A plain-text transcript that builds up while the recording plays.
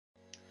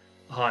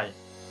Hi,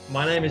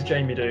 my name is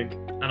Jamie Duke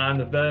and I'm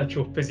the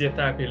virtual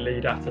physiotherapy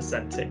lead at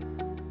Ascenti.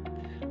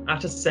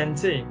 At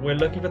Ascenti, we're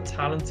looking for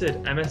talented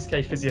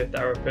MSK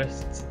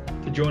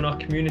physiotherapists to join our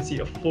community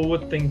of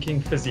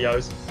forward-thinking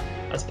physios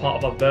as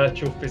part of our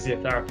virtual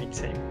physiotherapy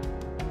team.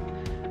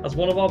 As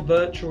one of our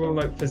virtual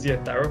remote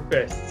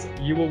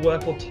physiotherapists, you will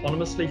work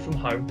autonomously from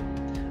home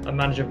and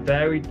manage a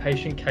varied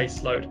patient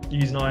caseload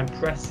using our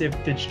impressive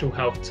digital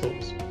health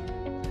tools.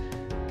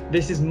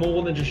 This is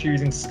more than just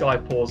using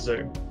Skype or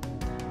Zoom.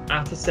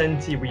 At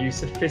Ascenti, we use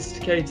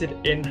sophisticated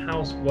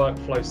in-house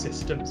workflow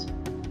systems.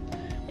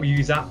 We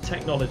use app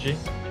technology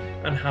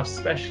and have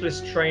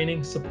specialist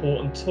training,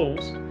 support and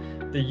tools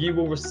that you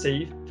will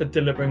receive for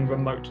delivering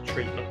remote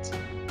treatment.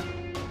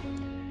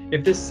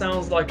 If this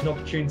sounds like an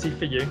opportunity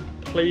for you,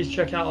 please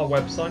check out our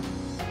website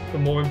for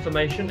more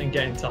information and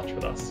get in touch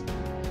with us.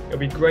 It'll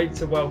be great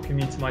to welcome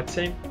you to my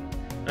team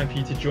and for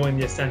you to join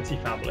the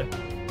Ascenti family.